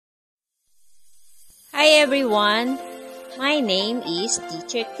Hi everyone, my name is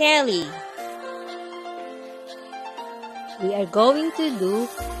Teacher Kelly. We are going to do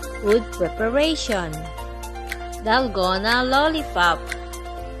food preparation. Dalgona Lollipop.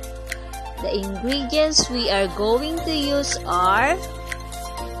 The ingredients we are going to use are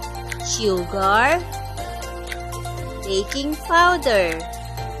sugar, baking powder.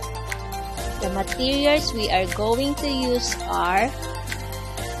 The materials we are going to use are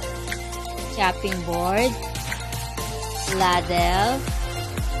chopping board, ladle,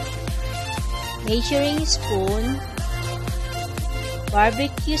 measuring spoon,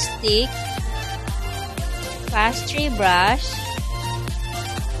 barbecue stick, pastry brush,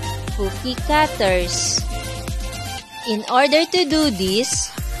 cookie cutters. In order to do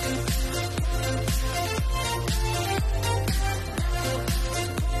this,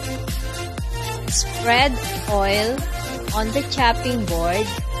 spread oil on the chopping board.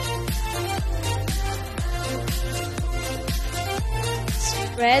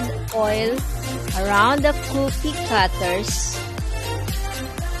 Spread oil around the cookie cutters.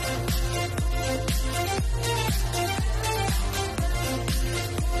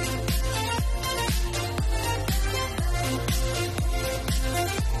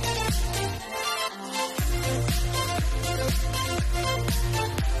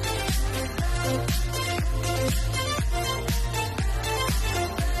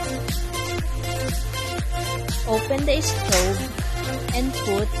 Open the stove and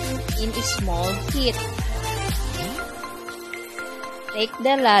put in a small heat. Take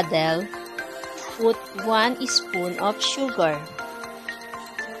the ladle, put 1 spoon of sugar.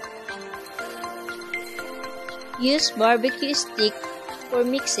 Use barbecue stick for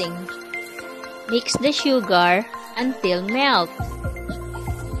mixing. Mix the sugar until melt.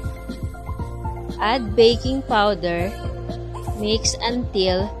 Add baking powder. Mix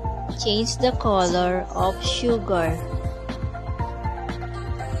until change the color of sugar.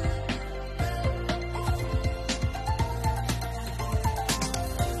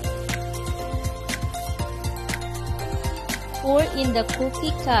 Pour in the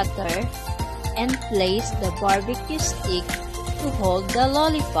cookie cutter and place the barbecue stick to hold the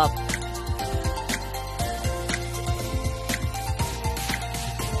lollipop.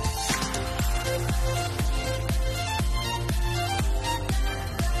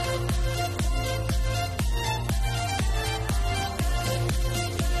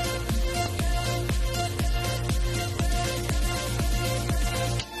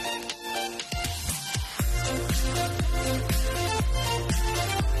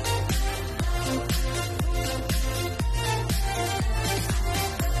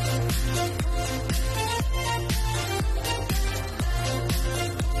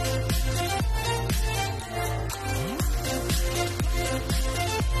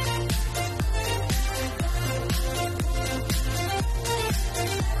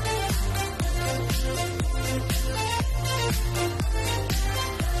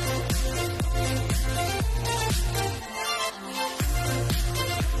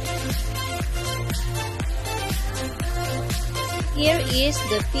 Here is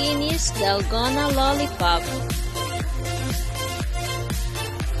the finished Dalgona lollipop.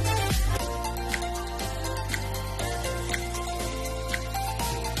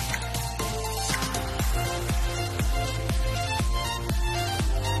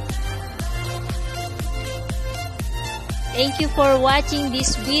 Thank you for watching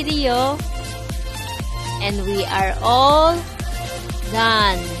this video, and we are all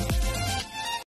done.